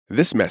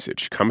This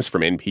message comes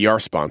from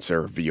NPR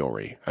sponsor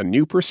Vuori, a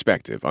new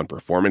perspective on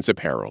performance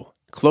apparel.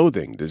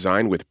 Clothing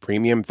designed with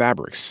premium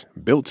fabrics,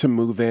 built to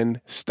move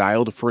in,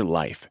 styled for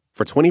life.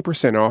 For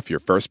 20% off your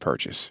first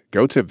purchase,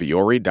 go to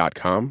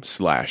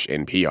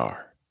vuori.com/NPR.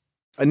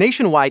 A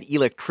nationwide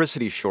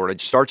electricity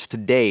shortage starts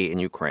today in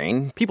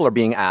Ukraine. People are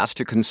being asked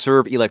to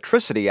conserve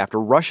electricity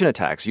after Russian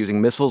attacks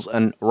using missiles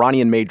and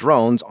Iranian-made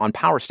drones on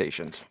power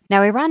stations.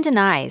 Now, Iran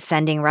denies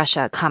sending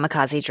Russia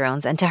kamikaze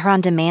drones, and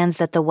Tehran demands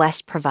that the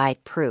West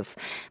provide proof.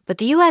 But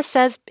the U.S.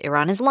 says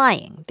Iran is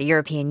lying. The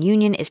European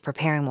Union is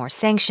preparing more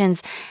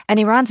sanctions, and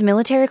Iran's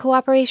military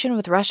cooperation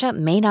with Russia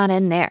may not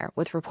end there,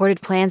 with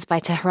reported plans by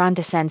Tehran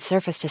to send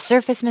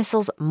surface-to-surface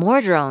missiles,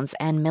 more drones,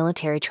 and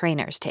military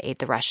trainers to aid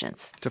the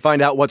Russians. To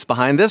find out what's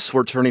behind this,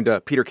 we're turning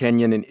to Peter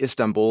Kenyon in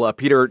Istanbul.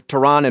 Peter,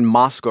 Tehran and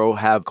Moscow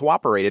have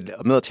cooperated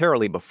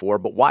militarily before,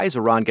 but why is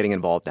Iran getting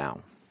involved now?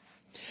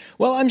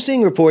 Well, I'm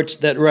seeing reports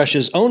that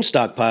Russia's own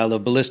stockpile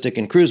of ballistic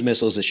and cruise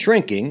missiles is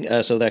shrinking,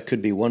 so that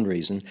could be one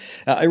reason.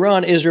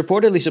 Iran is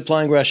reportedly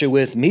supplying Russia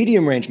with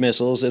medium-range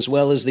missiles as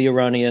well as the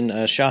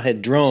Iranian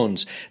Shahed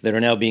drones that are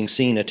now being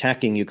seen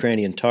attacking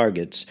Ukrainian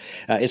targets.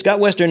 It's got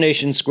Western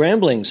nations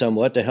scrambling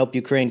somewhat to help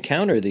Ukraine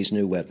counter these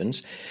new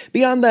weapons.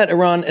 Beyond that,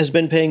 Iran has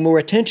been paying more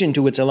attention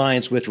to its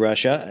alliance with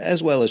Russia,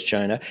 as well as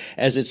China,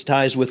 as its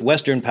ties with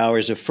Western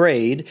powers have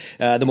frayed.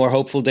 The more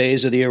hopeful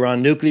days of the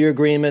Iran nuclear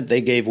agreement, they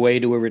gave way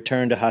to a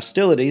return to hostilities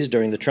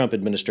during the Trump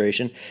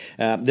administration.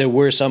 There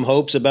were some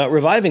hopes about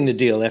reviving the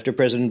deal after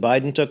President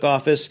Biden took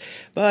office,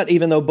 but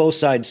even though both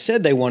sides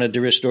said they wanted to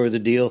restore the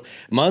deal,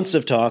 months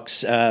of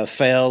talks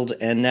failed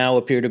and now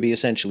appear to be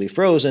essentially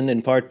frozen,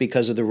 in part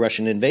because of the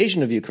Russian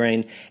invasion of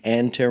Ukraine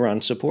and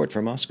Tehran's support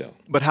for Moscow.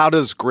 But how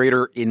does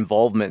greater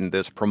involvement in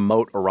this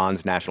promote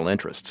Iran's national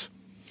interests?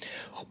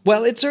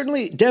 Well, it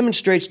certainly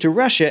demonstrates to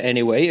Russia,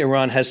 anyway,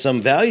 Iran has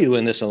some value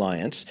in this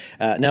alliance.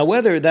 Now,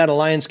 whether that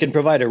alliance can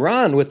provide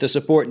Iran with the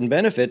support and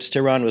benefits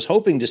Tehran was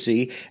hoping to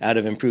see out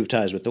of improved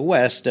ties with the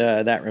West,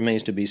 that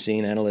remains to be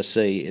seen. Analysts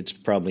say it's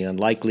probably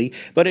unlikely,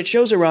 but it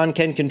shows Iran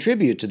can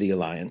contribute to the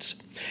alliance.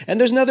 And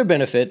there's another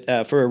benefit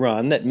for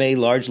Iran that may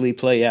largely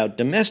play out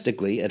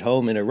domestically at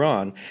home in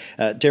Iran.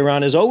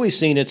 Tehran has always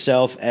seen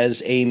itself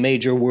as a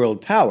major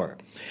world power.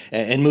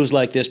 And moves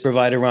like this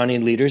provide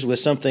Iranian leaders with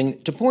something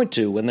to point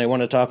to when they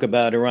want to talk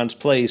about Iran's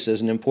place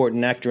as an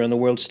important actor on the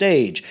world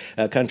stage,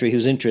 a country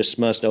whose interests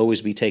must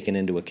always be taken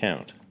into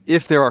account.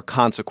 If there are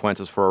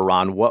consequences for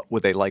Iran, what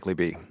would they likely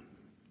be?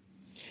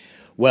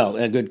 Well,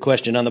 a good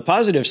question. On the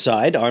positive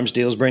side, arms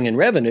deals bring in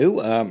revenue.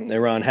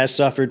 Iran has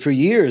suffered for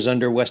years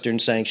under Western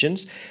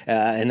sanctions,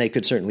 and they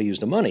could certainly use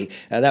the money.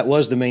 That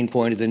was the main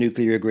point of the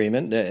nuclear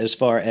agreement, as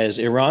far as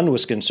Iran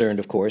was concerned,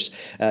 of course,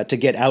 to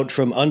get out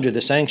from under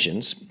the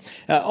sanctions.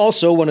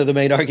 Also, one of the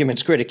main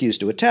arguments critics used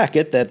to attack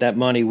it, that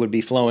money would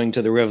be flowing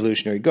to the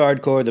Revolutionary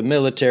Guard Corps, the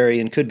military,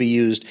 and could be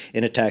used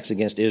in attacks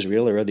against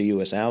Israel or other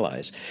U.S.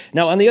 allies.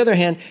 Now, on the other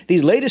hand,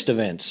 these latest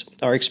events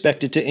are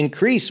expected to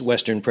increase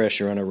Western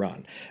pressure on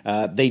Iran.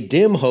 They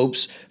dim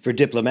hopes for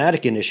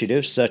diplomatic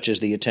initiatives, such as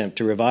the attempt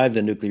to revive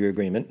the nuclear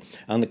agreement.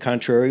 On the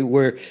contrary,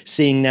 we're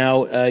seeing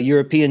now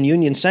European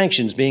Union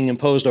sanctions being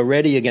imposed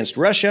already against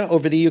Russia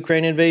over the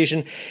Ukraine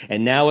invasion,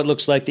 and now it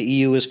looks like the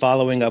EU is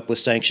following up with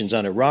sanctions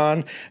on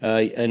Iran.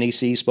 An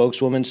EC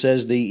spokeswoman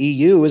says the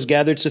EU has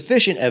gathered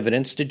sufficient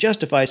evidence to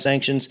justify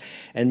sanctions,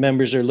 and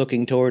members are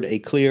looking toward a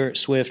clear,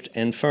 swift,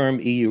 and firm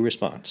EU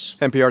response.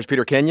 NPR's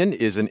Peter Kenyon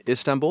is in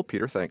Istanbul.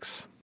 Peter,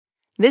 thanks.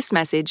 This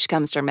message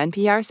comes from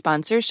NPR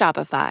sponsor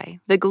Shopify,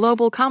 the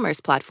global commerce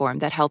platform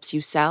that helps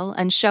you sell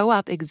and show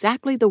up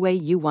exactly the way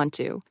you want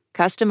to.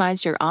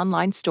 Customize your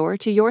online store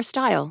to your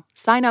style.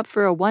 Sign up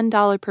for a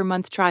 $1 per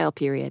month trial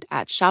period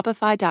at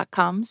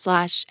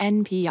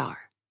shopify.com/NPR.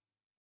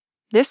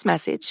 This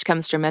message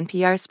comes from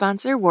NPR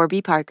sponsor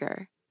Warby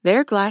Parker.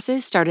 Their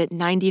glasses start at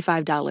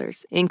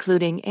 $95,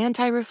 including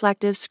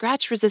anti-reflective,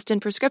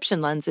 scratch-resistant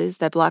prescription lenses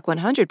that block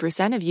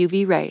 100% of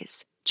UV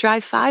rays.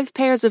 Try 5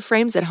 pairs of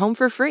frames at home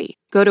for free.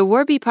 Go to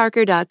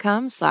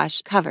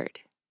warbyparker.com/covered.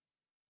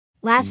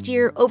 Last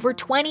year, over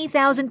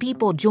 20,000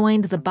 people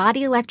joined the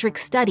Body Electric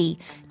study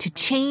to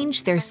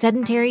change their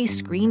sedentary,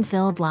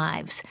 screen-filled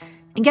lives.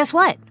 And guess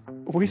what?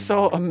 We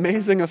saw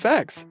amazing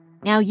effects.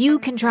 Now you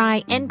can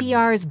try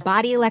NPR's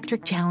Body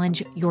Electric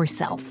Challenge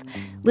yourself.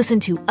 Listen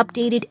to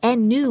updated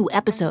and new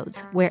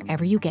episodes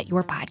wherever you get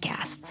your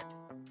podcasts.